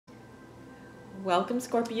Welcome,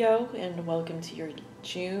 Scorpio, and welcome to your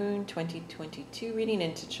June 2022 reading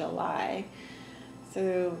into July.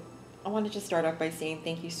 So I wanted to start off by saying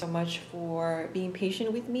thank you so much for being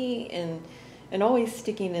patient with me and always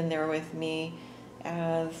sticking in there with me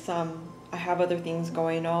as I have other things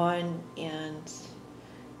going on, and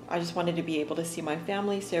I just wanted to be able to see my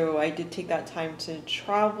family, so I did take that time to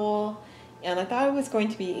travel, and I thought I was going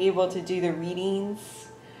to be able to do the readings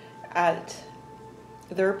at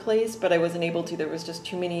their place, but I wasn't able to. There was just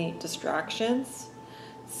too many distractions.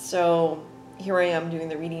 So here I am doing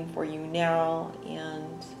the reading for you now,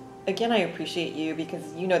 and again, I appreciate you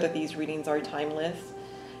because you know that these readings are timeless,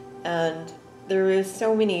 and there is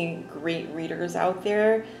so many great readers out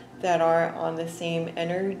there that are on the same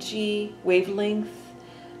energy wavelength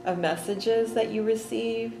of messages that you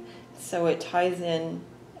receive, so it ties in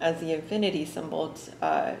as the infinity symbol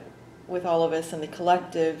with all of us in the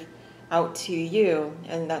collective out to you,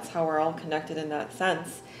 and that's how we're all connected in that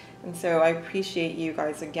sense. And so I appreciate you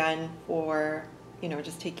guys again for,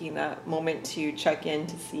 just taking that moment to check in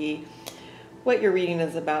to see what your reading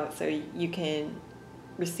is about, so you can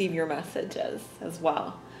receive your messages as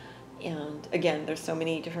well. And again, there's so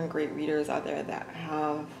many different great readers out there that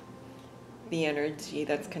have the energy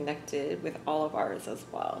that's connected with all of ours as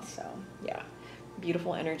well. So yeah,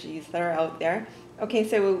 beautiful energies that are out there. Okay,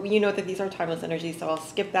 so you know that these are timeless energies, so I'll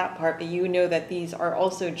skip that part, but you know that these are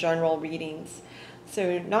also general readings.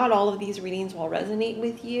 So not all of these readings will resonate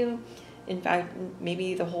with you. In fact,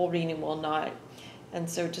 maybe the whole reading will not. And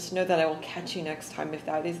so just know that I will catch you next time if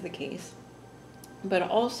that is the case. But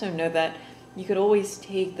also know that you could always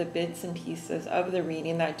take the bits and pieces of the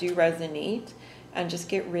reading that do resonate and just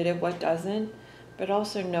get rid of what doesn't. But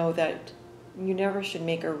also know that you never should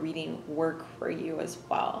make a reading work for you as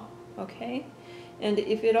well, okay? And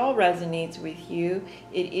if it all resonates with you,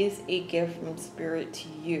 it is a gift from Spirit to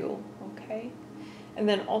you, okay? And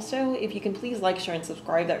then also, if you can please like, share, and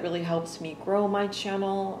subscribe, that really helps me grow my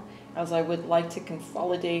channel, as I would like to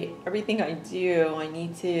consolidate everything I do. I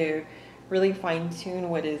need to really fine-tune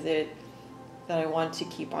what is it that I want to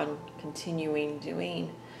keep on continuing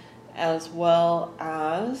doing, as well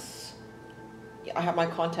as I have my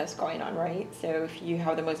contest going on, right? So if you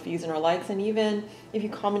have the most views and or likes, and even if you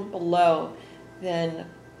comment below, then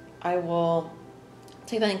I will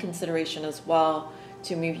take that in consideration as well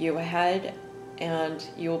to move you ahead, and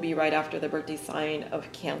you will be right after the birthday sign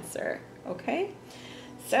of Cancer, okay?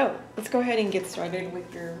 So let's go ahead and get started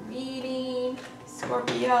with your reading,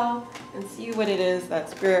 Scorpio, and see what it is that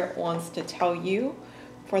Spirit wants to tell you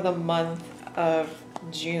for the month of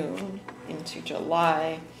June into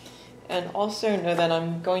July. And also know that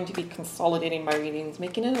I'm going to be consolidating my readings,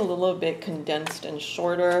 making it a little bit condensed and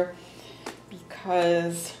shorter,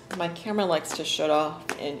 because my camera likes to shut off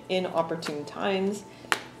in inopportune times,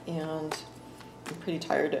 and I'm pretty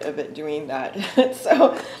tired of it doing that.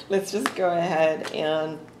 So let's just go ahead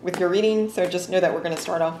and with your reading. So just know that we're going to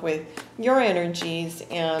start off with your energies,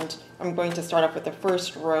 and I'm going to start off with the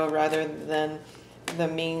first row rather than the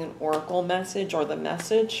main oracle message or the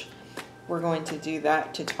message. We're going to do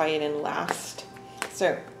that to tie it in last.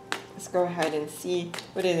 So let's go ahead and see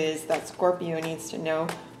what it is that Scorpio needs to know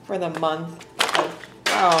for the month of,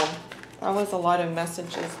 wow, that was a lot of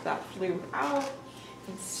messages that flew out.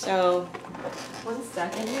 And so, one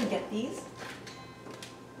second, let me get these.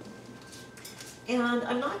 And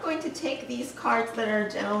I'm not going to take these cards that are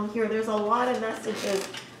down here. There's a lot of messages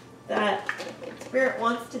that Spirit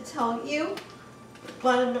wants to tell you,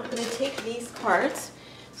 but I'm not going to take these cards.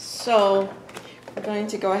 So we're going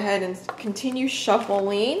to go ahead and continue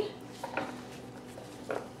shuffling.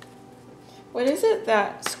 What is it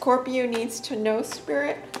that Scorpio needs to know,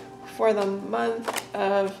 Spirit, for the month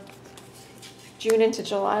of June into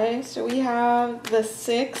July? So we have the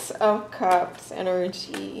Six of Cups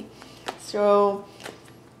energy. So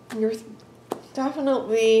you're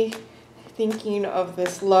definitely thinking of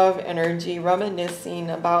this love energy, reminiscing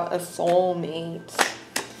about a soulmate.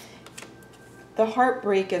 The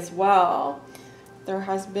heartbreak as well. There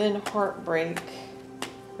has been heartbreak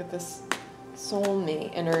with this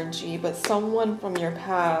soulmate energy, but someone from your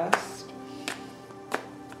past.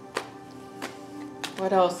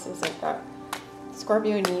 What else is it that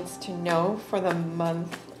Scorpio needs to know for the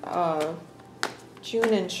month of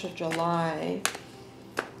June into July?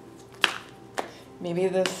 Maybe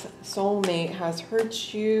this soulmate has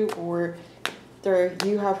hurt you, or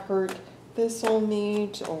you have hurt this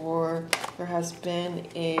soulmate, or there has been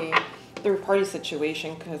a third-party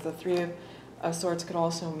situation, because the Three of Swords could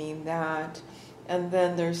also mean that. And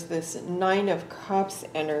then there's this Nine of Cups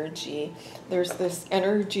energy. There's this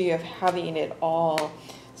energy of having it all.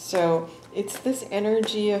 So it's this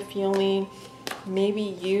energy of feeling maybe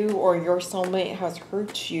you or your soulmate has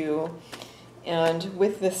hurt you. And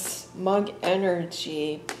with this mug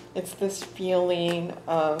energy, it's this feeling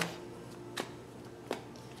of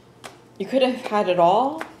you could have had it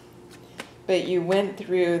all, but you went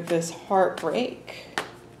through this heartbreak.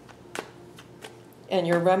 And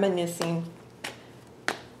you're reminiscing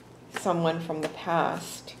someone from the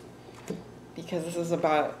past. Because this is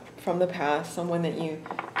about from the past, someone that you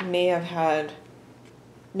may have had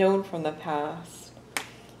known from the past.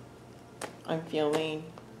 I'm feeling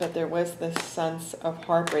that there was this sense of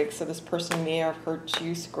heartbreak. So this person may have hurt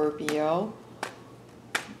you, Scorpio,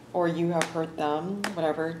 or you have hurt them,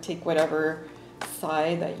 whatever. Take whatever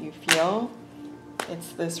side that you feel.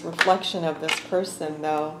 It's this reflection of this person,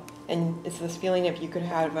 though, and it's this feeling of you could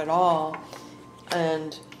have it all.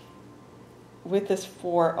 And with this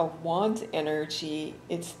Four of Wands energy,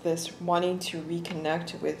 it's this wanting to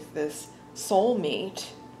reconnect with this soulmate.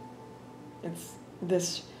 It's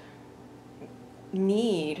this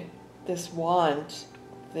need, this want,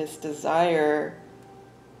 this desire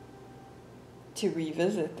to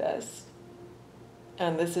revisit this.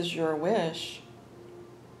 And this is your wish.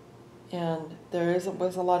 And there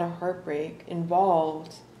was a lot of heartbreak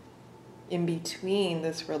involved in between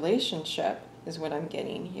this relationship, is what I'm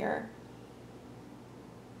getting here.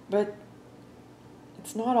 But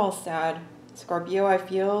it's not all sad, Scorpio. I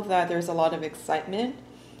feel that there's a lot of excitement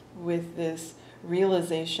with this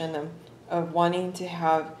realization of wanting to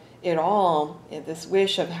have it all, this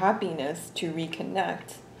wish of happiness to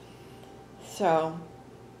reconnect. So,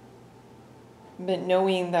 but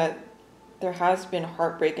knowing that there has been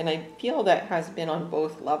heartbreak, and I feel that has been on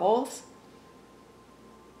both levels.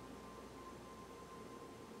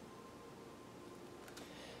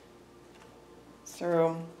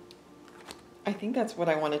 So I think that's what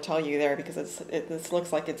I want to tell you there, because this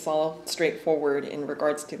looks like it's all straightforward in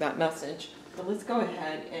regards to that message. But let's go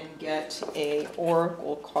ahead and get a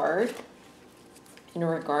oracle card in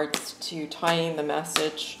regards to tying the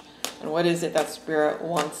message. And what is it that Spirit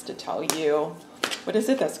wants to tell you? What is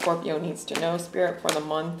it that Scorpio needs to know, Spirit, for the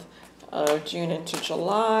month of June into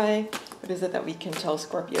July? What is it that we can tell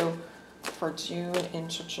Scorpio for June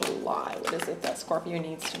into July? What is it that Scorpio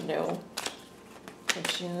needs to know for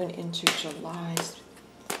June into July?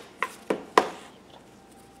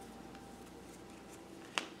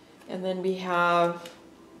 And then we have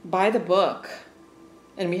by the book,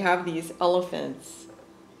 and we have these elephants.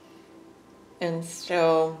 And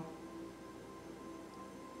so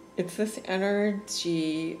it's this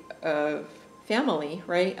energy of family,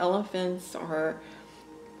 right? Elephants are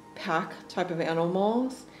pack type of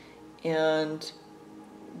animals, and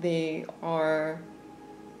they are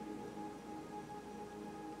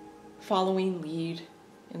following lead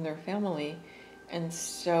in their family. And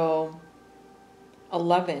so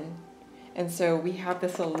 11. And so we have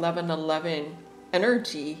this 11-11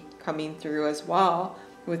 energy coming through as well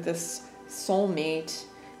with this soulmate,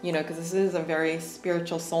 you know, because this is a very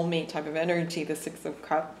spiritual soulmate type of energy, the Six of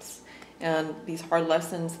Cups, and these hard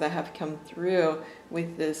lessons that have come through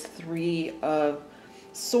with this Three of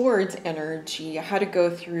Swords energy, how to go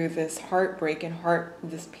through this heartbreak and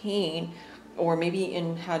this pain, or maybe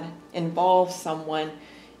had involved someone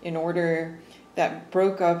in order that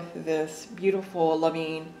broke up this beautiful,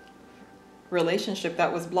 loving relationship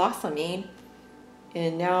that was blossoming.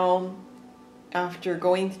 And now, after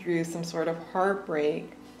going through some sort of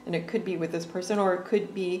heartbreak, and it could be with this person, or it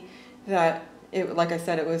could be that, it, like I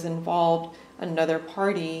said, it was involved another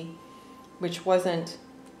party, which wasn't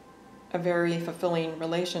a very fulfilling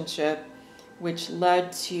relationship, which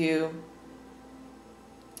led to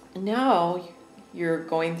now you're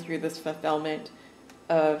going through this fulfillment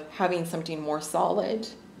of having something more solid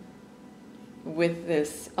with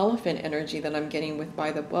this elephant energy that I'm getting with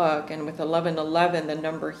by the book. And with 11-11, the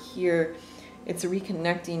number here, it's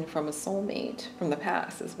reconnecting from a soulmate from the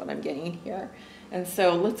past is what I'm getting here. And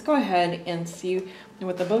so let's go ahead and see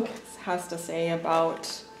what the book has to say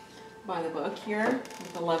about by the book here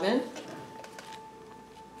with 11.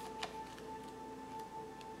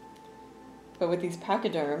 But with these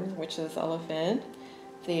pachyderms, which is elephant,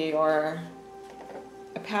 they are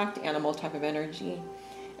a packed animal type of energy.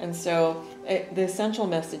 And so the essential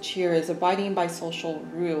message here is abiding by social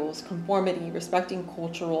rules, conformity, respecting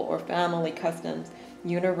cultural or family customs,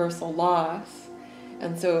 universal laws.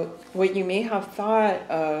 And so what you may have thought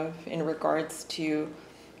of in regards to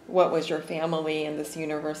what was your family and this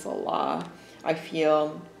universal law, I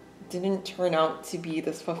feel didn't turn out to be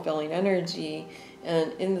this fulfilling energy.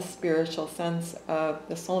 And in the spiritual sense of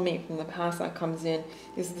the soulmate from the past that comes in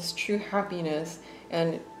is this true happiness,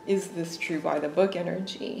 and is this true by the book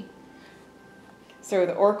energy. So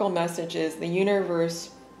the oracle message is the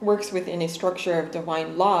universe works within a structure of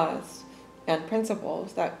divine laws and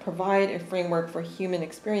principles that provide a framework for human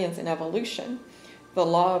experience and evolution. The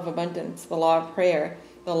law of abundance, the law of prayer,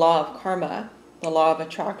 the law of karma, the law of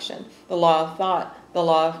attraction, the law of thought, the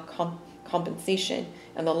law of compensation,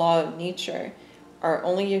 and the law of nature are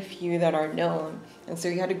only a few that are known. And so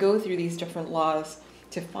you had to go through these different laws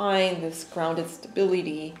to find this grounded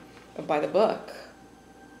stability by the book.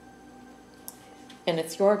 And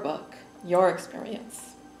it's your book, your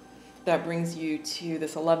experience, that brings you to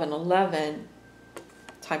this 1111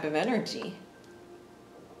 type of energy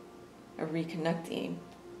of reconnecting.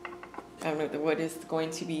 I don't know what is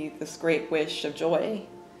going to be this great wish of joy.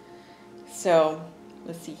 So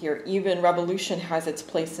let's see here. Even revolution has its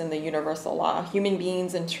place in the universal law. Human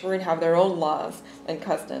beings in turn have their own laws and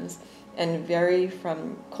customs and vary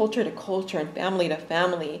from culture to culture and family to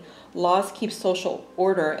family. Laws keep social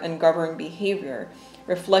order and govern behavior,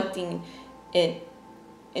 reflecting an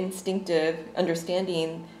instinctive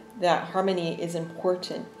understanding that harmony is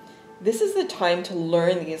important. This is the time to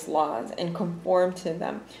learn these laws and conform to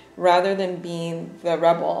them, rather than being the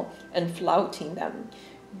rebel and flouting them.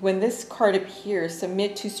 When this card appears,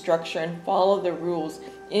 submit to structure and follow the rules,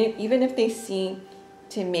 even if they seem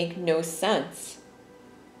to make no sense.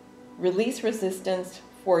 Release resistance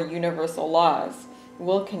for universal laws.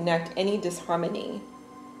 Will connect any disharmony.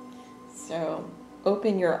 So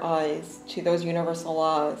open your eyes to those universal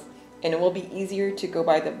laws, and it will be easier to go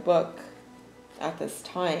by the book at this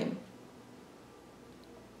time.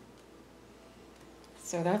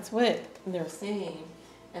 So that's what they're saying.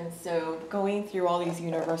 And so going through all these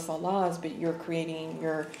universal laws, but you're creating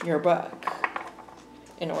your book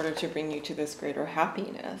in order to bring you to this greater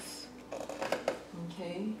happiness.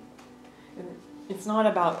 Okay? And it's not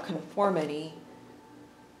about conformity.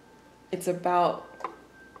 It's about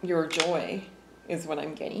your joy is what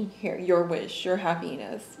I'm getting here. Your wish, your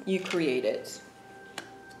happiness. You create it.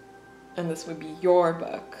 And this would be your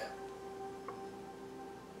book.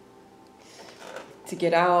 To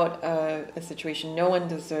get out of a situation, no one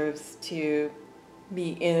deserves to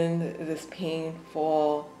be in this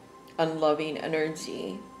painful, unloving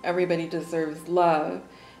energy. Everybody deserves love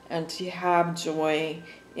and to have joy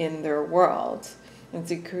in their world. And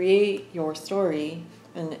to create your story,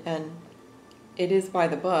 and it is by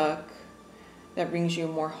the book that brings you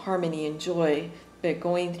more harmony and joy, but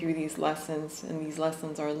going through these lessons, and these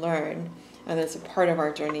lessons are learned, and it's a part of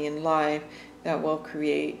our journey in life that will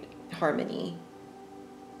create harmony.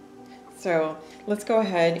 So let's go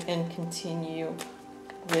ahead and continue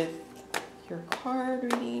with your card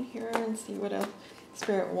reading here and see what else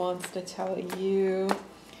Spirit wants to tell you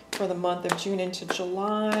for the month of June into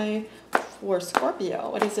July for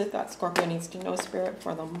Scorpio. What is it that Scorpio needs to know, Spirit,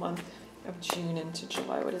 for the month of June into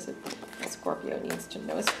July? What is it that Scorpio needs to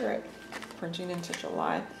know, Spirit, for June into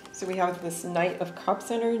July? So we have this Knight of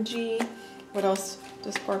Cups energy. What else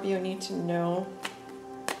does Scorpio need to know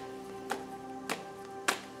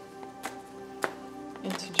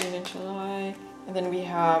into June and July? And then we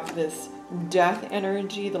have this Death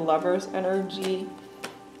energy, the Lover's energy.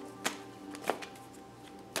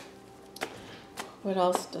 What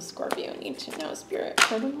else does Scorpio need to know, Spirit,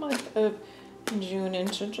 for the month of June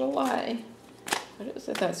into July? What is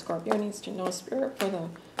it that Scorpio needs to know, Spirit, for the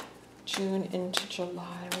June into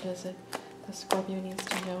July? What is it that Scorpio needs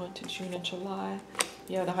to know into June and July?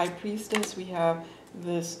 Yeah, the High Priestess. We have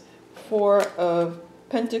this Four of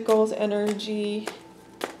Pentacles energy.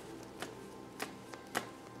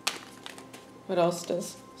 What else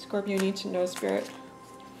does Scorpio need to know, Spirit,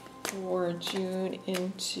 for June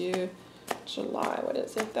into July? What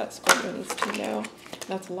is it that Scorpio needs to know?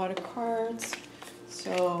 That's a lot of cards.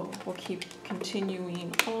 So we'll keep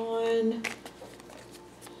continuing on.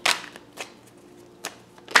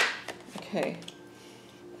 Okay.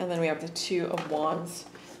 And then we have the Two of Wands.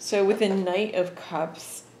 So with the Knight of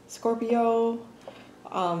Cups, Scorpio,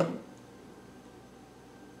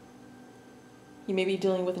 you may be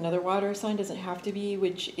dealing with another water sign, doesn't have to be,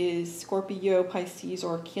 which is Scorpio, Pisces,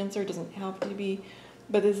 or Cancer, doesn't have to be.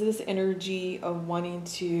 But there's this energy of wanting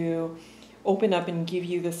to open up and give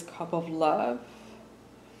you this cup of love.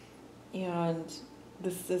 And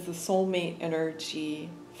this is the soulmate energy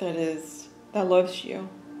that loves you.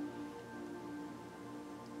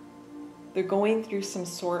 They're going through some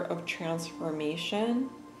sort of transformation,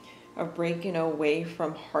 of breaking away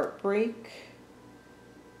from heartbreak,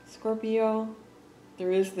 Scorpio.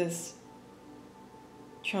 There is this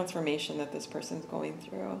transformation that this person's going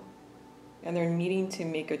through, and they're needing to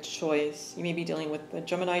make a choice. You may be dealing with the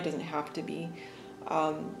Gemini, doesn't have to be,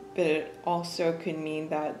 but it also could mean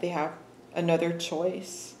that they have another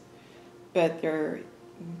choice but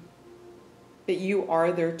you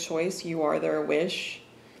are their choice, you are their wish,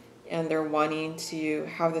 and they're wanting to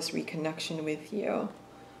have this reconnection with you.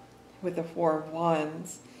 With the Four of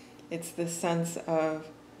Wands, it's this sense of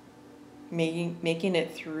making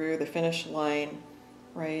it through the finish line,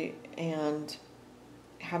 right? And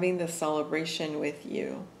having this celebration with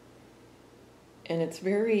you. And it's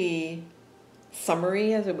very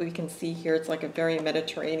summery, as we can see here. It's like a very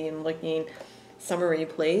Mediterranean looking summery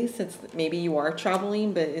place. It's maybe you are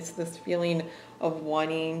traveling, but it's this feeling of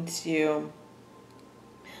wanting to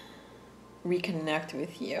reconnect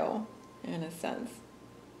with you in a sense.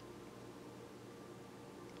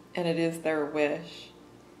 And it is their wish.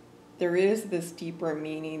 There is this deeper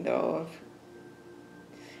meaning though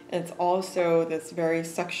and it's also this very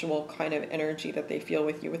sexual kind of energy that they feel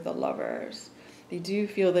with you with the Lovers. They do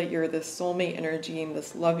feel that you're this soulmate energy and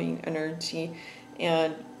this loving energy,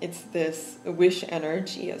 and it's this wish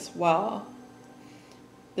energy as well.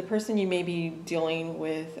 The person you may be dealing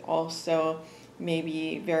with also may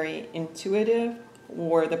be very intuitive,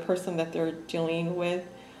 or the person that they're dealing with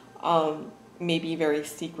may be very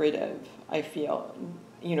secretive, I feel.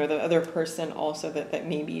 You know, the other person also that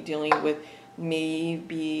may be dealing with may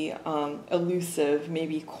be elusive,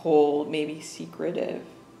 maybe cold, maybe secretive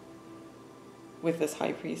with this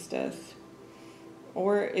High Priestess.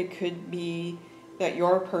 Or it could be that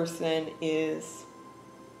your person is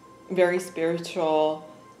very spiritual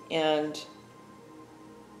and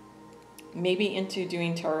maybe into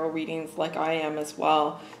doing tarot readings like I am as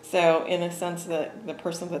well. So in a sense that the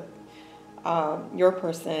person that your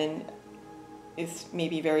person is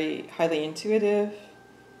maybe very highly intuitive,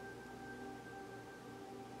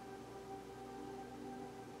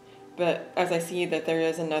 but as I see that there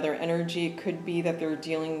is another energy, it could be that they're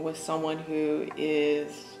dealing with someone who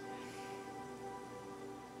is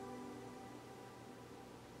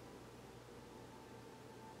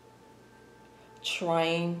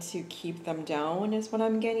trying to keep them down, is what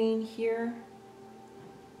I'm getting here.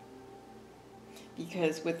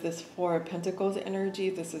 Because with this Four of Pentacles energy,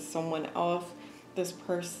 this is someone else. This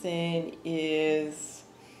person is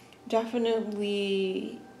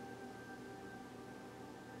definitely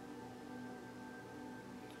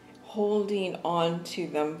holding on to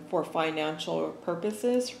them for financial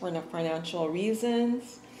purposes, for financial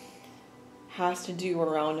reasons, has to do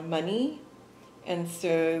around money. And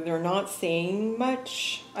so they're not saying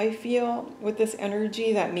much, I feel, with this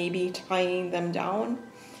energy that may be tying them down.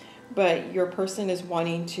 But your person is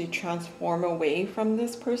wanting to transform away from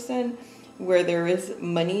this person where there is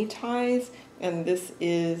money ties, and this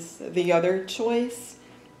is the other choice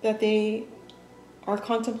that they are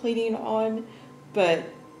contemplating on, but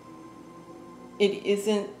it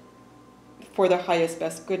isn't for the highest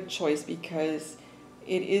best good choice, because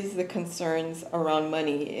it is the concerns around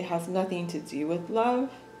money. It has nothing to do with love.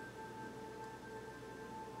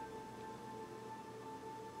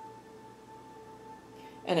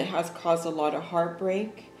 And it has caused a lot of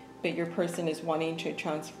heartbreak, but your person is wanting to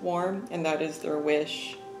transform, and that is their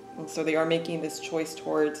wish. And so they are making this choice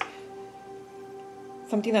towards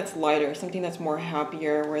something that's lighter, something that's more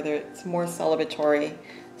happier, where it's more celebratory.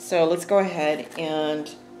 So let's go ahead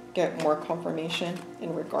and get more confirmation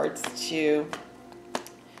in regards to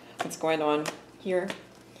what's going on here.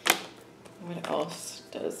 What else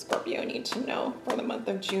does Scorpio need to know for the month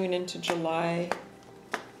of June into July?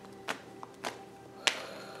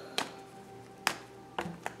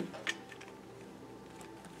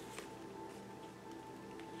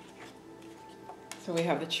 So we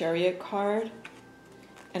have the Chariot card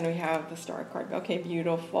and we have the Star card. Okay,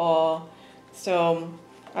 beautiful. So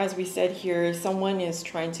as we said here, someone is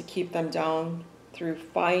trying to keep them down through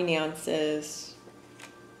finances,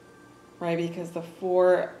 right? Because the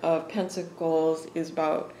Four of Pentacles is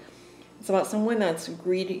about, it's about someone that's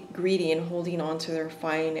greedy and holding on to their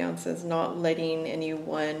finances, not letting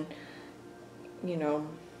anyone, you know,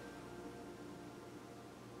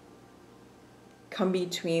 come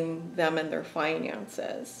between them and their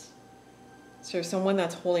finances. So someone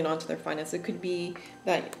that's holding on to their finances, it could be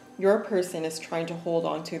that your person is trying to hold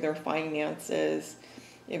on to their finances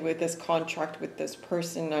with this contract with this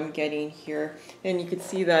person I'm getting here. And you could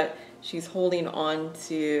see that she's holding on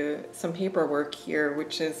to some paperwork here,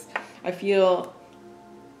 which is, I feel,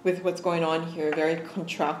 with what's going on here, very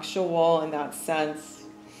contractual in that sense.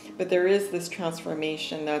 But there is this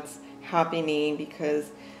transformation that's happening,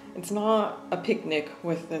 because it's not a picnic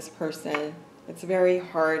with this person. It's very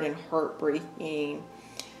hard and heartbreaking.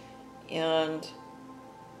 And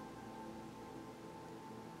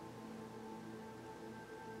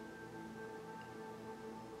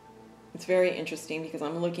It's very interesting because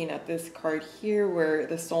I'm looking at this card here where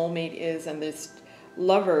the soulmate is and this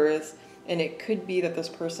lovers, and it could be that this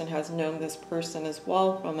person has known this person as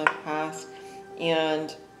well from the past.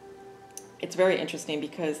 And it's very interesting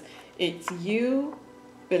because it's you,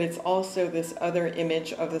 but it's also this other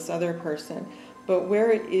image of this other person. But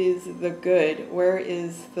where is the good? Where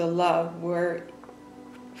is the love? Where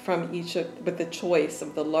from each of, but the choice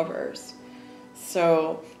of the lovers.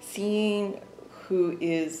 So seeing who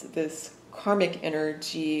is this karmic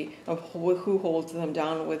energy of who holds them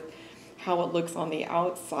down with how it looks on the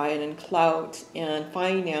outside and clout and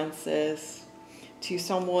finances, to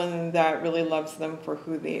someone that really loves them for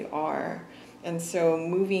who they are. And so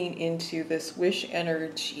moving into this wish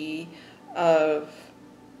energy of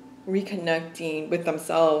reconnecting with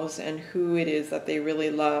themselves and who it is that they really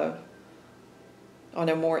love on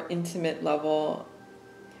a more intimate level,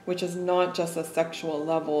 which is not just a sexual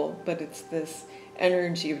level, but it's this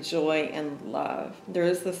energy of joy and love. There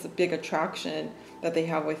is this big attraction that they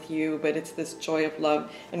have with you, but it's this joy of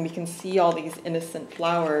love. And we can see all these innocent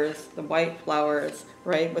flowers, the white flowers,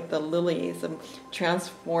 right, with the lilies and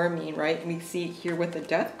transforming, right? And we see it here with the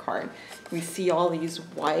death card. We see all these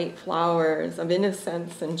white flowers of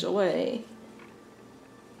innocence and joy.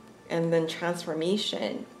 And then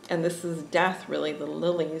transformation. And this is death, really, the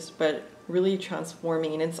lilies, but really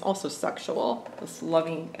transforming. It's also sexual, this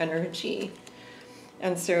loving energy.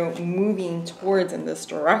 And so moving towards in this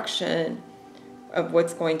direction of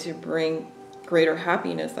what's going to bring greater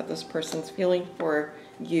happiness that this person's feeling for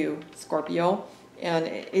you, Scorpio. And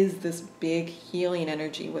it is this big healing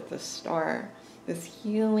energy with the star, this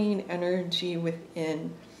healing energy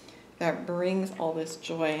within that brings all this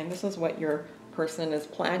joy. And this is what your person is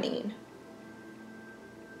planning.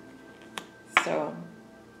 So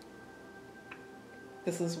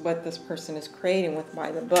this is what this person is creating with by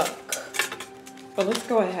the book. But let's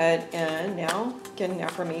go ahead and now get an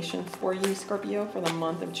affirmation for you, Scorpio, for the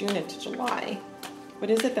month of June into July. What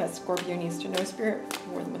is it that Scorpio needs to know, Spirit,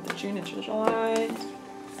 for the month of June into July?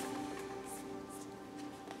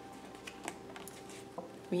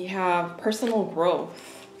 We have personal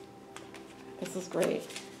growth. This is great.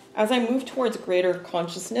 As I move towards greater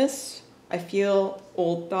consciousness, I feel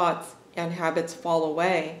old thoughts and habits fall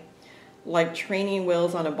away, like training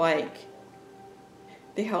wheels on a bike.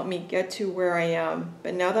 They help me get to where I am.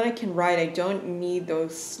 But now that I can ride, I don't need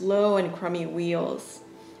those slow and crummy wheels,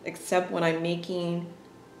 except when I'm making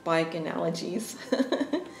bike analogies.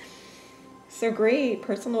 So great,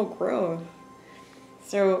 personal growth.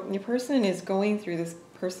 So your person is going through this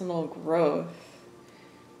personal growth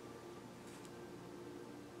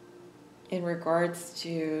in regards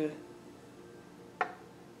to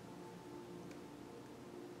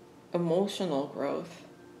emotional growth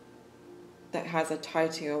that has a tie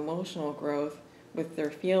to emotional growth with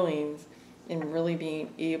their feelings and really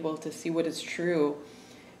being able to see what is true,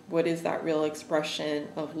 what is that real expression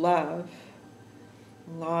of love,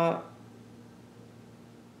 not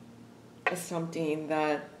something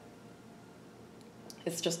that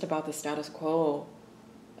it's just about the status quo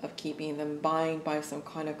of keeping them bound by some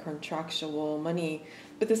kind of contractual money.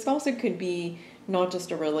 But this also could be not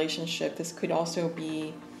just a relationship, this could also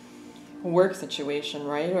be work situation,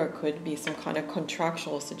 right? Or it could be some kind of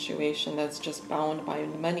contractual situation that's just bound by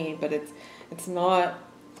money, but it's not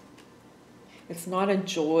a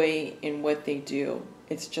joy in what they do.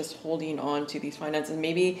 It's just holding on to these finances.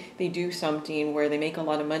 Maybe they do something where they make a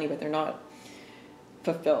lot of money, but they're not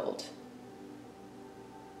fulfilled.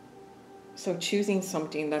 So choosing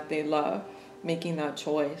something that they love, making that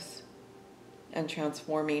choice, and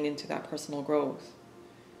transforming into that personal growth.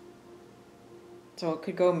 So it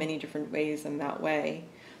could go many different ways in that way.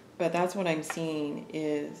 But that's what I'm seeing,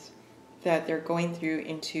 is that they're going through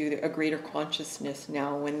into a greater consciousness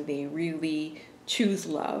now when they really choose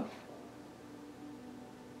love.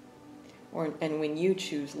 And when you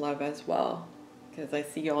choose love as well. Because I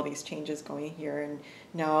see all these changes going here. And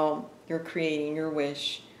now you're creating your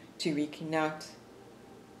wish to reconnect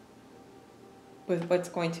with what's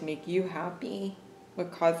going to make you happy,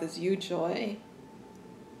 what causes you joy.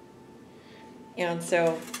 And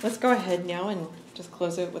so let's go ahead now and just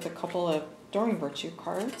close it with a couple of Dorren Virtue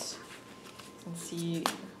cards and see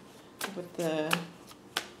what the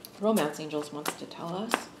Romance Angels wants to tell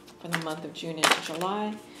us for the month of June into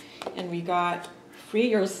July. And we got Free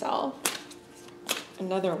Yourself,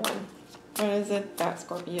 another one. What is it that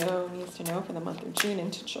Scorpio needs to know for the month of June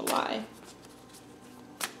into July?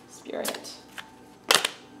 Spirit.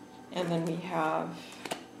 And then we have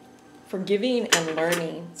Forgiving and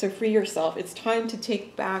Learning. So free yourself. It's time to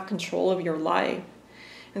take back control of your life.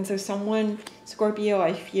 And so someone, Scorpio,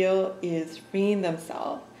 I feel is freeing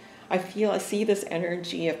themselves. I see this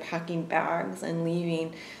energy of packing bags and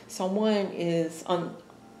leaving. Someone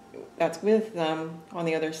that's with them on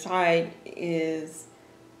the other side is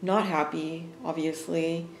not happy,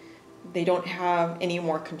 obviously. They don't have any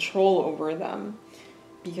more control over them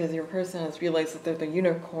because your person has realized that they're the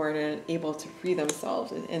unicorn and able to free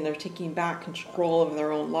themselves, and they're taking back control of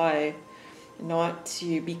their own life, not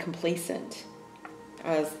to be complacent,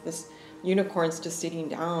 as this unicorn's just sitting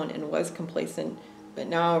down and was complacent, but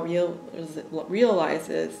now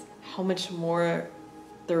realizes how much more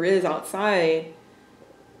there is outside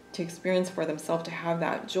to experience for themselves, to have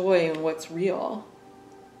that joy in what's real,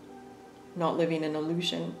 not living in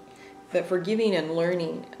illusion. But forgiving and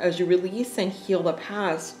learning, as you release and heal the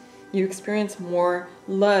past, you experience more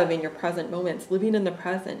love in your present moments, living in the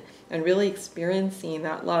present and really experiencing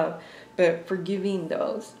that love, but forgiving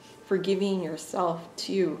yourself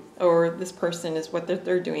too, or this person is what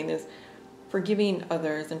they're doing is forgiving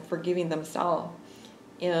others and forgiving themselves.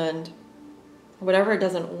 And whatever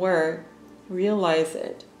doesn't work, realize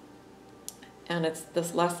it. And it's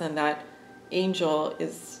this lesson that the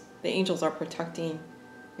angels are protecting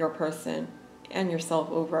your person and yourself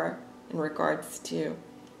over in regards to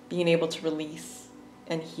being able to release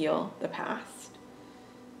and heal the past.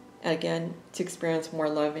 And again, to experience more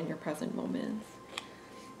love in your present moments.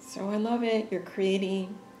 So I love it. You're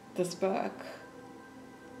creating this book,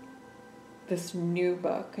 this new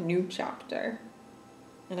book, a new chapter.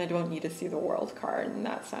 And I don't need to see the world card in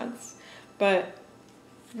that sense. But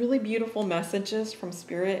really beautiful messages from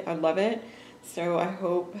Spirit. I love it. So I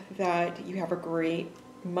hope that you have a great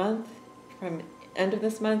month from end of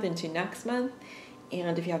this month into next month.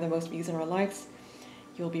 And if you have the most views in our lives,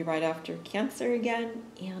 you'll be right after Cancer again.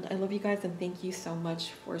 And I love you guys, and thank you so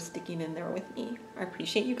much for sticking in there with me. I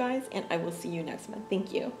appreciate you guys, and I will see you next month.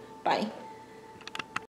 Thank you. Bye.